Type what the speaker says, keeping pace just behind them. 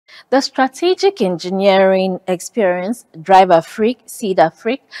The strategic engineering experience DriveAfrique,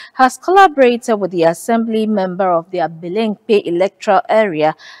 Seedafrique, has collaborated with the assembly member of the Abelenkpe Electoral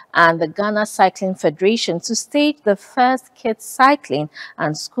area and the Ghana Cycling Federation to stage the first kids cycling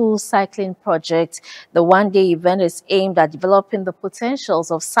and school cycling project. The one-day event is aimed at developing the potentials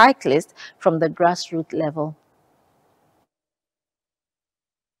of cyclists from the grassroots level.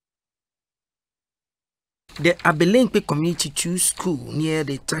 The Abelenkpe Community 2 school near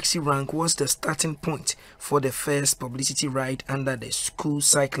the taxi rank was the starting point for the first publicity ride under the school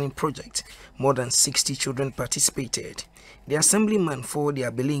cycling project. More than 60 children participated. The assemblyman for the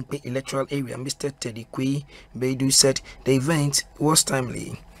Abelenkpe electoral area, Mr. Tedikwe Beidu, said the event was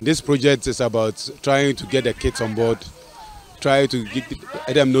timely. This project is about trying to get the kids on board, try to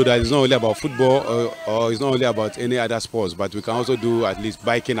let them know that it's not only about football or it's not only about any other sports, but we can also do at least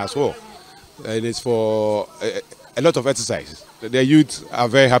biking as well. And it's for a lot of exercise. The youth are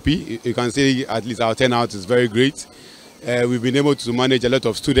very happy. You can see at least our turnout is very great. We've been able to manage a lot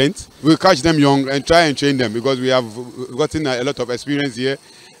of students. We'll catch them young and try and train them because we have gotten a lot of experience here.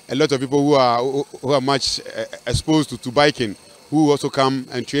 A lot of people who are much exposed to biking, who also come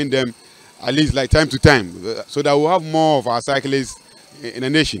and train them at least like time to time, so that we'll have more of our cyclists in the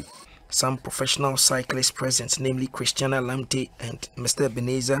nation. Some professional cyclists present, namely Christiana Lamte and Mr.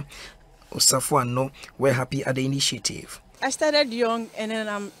 Ebenezer Osafuano, were happy at the initiative. I started young and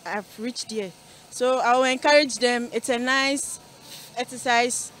then I've reached here. So I will encourage them. It's a nice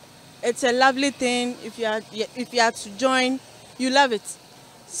exercise. It's a lovely thing. If you are to join, you love it.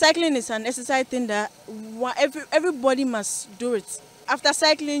 Cycling is an exercise thing that everybody must do it. After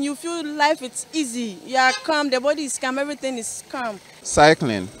cycling, you feel life is easy. You are calm, the body is calm, everything is calm.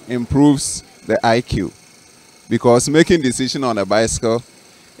 Cycling improves the IQ because making decision on a bicycle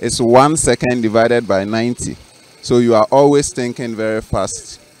is 1 second divided by 90. So you are always thinking very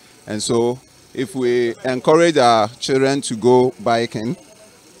fast. And so if we encourage our children to go biking,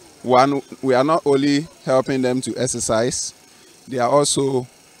 one, we are not only helping them to exercise, they are also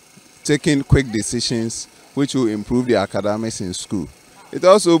taking quick decisions which will improve their academics in school. It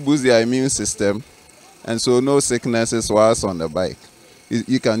also boosts their immune system, and so no sicknesses whilst on the bike.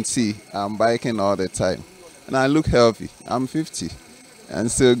 You can see I'm biking all the time, and I look healthy. I'm 50 and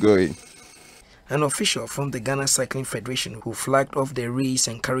still going. An official from the Ghana Cycling Federation who flagged off the race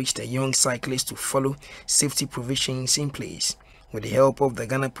encouraged the young cyclists to follow safety provisions in place. With the help of the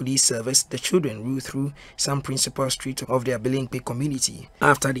Ghana Police Service, the children rode through some principal streets of the Abelenkpe community.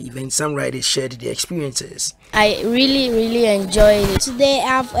 After the event, some riders shared their experiences. I really enjoyed it. Today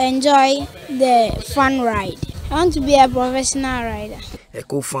I've enjoyed the fun ride. I want to be a professional rider. A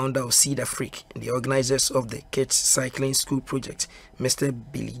co-founder of Seedafrique, the organizers of the Kids Cycling School project, Mr.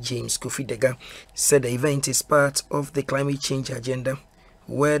 Billy James Kofidega, said the event is part of the climate change agenda,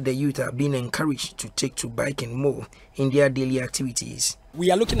 where the youth are being encouraged to take to biking more in their daily activities.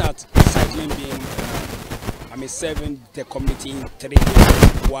 We are looking at cycling being, serving the community in 3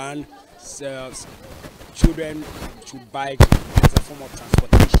 ways. One, children to bike as a form of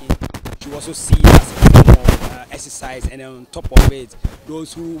transportation. You also see it as a form of exercise, and on top of it,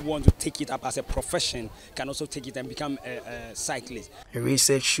 those who want to take it up as a profession can also take it and become a cyclist.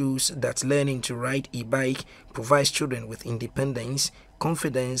 Research shows that learning to ride a bike provides children with independence,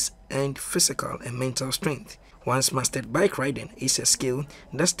 confidence, and physical and mental strength. Once mastered, bike riding is a skill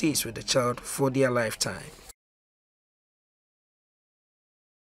that stays with the child for their lifetime.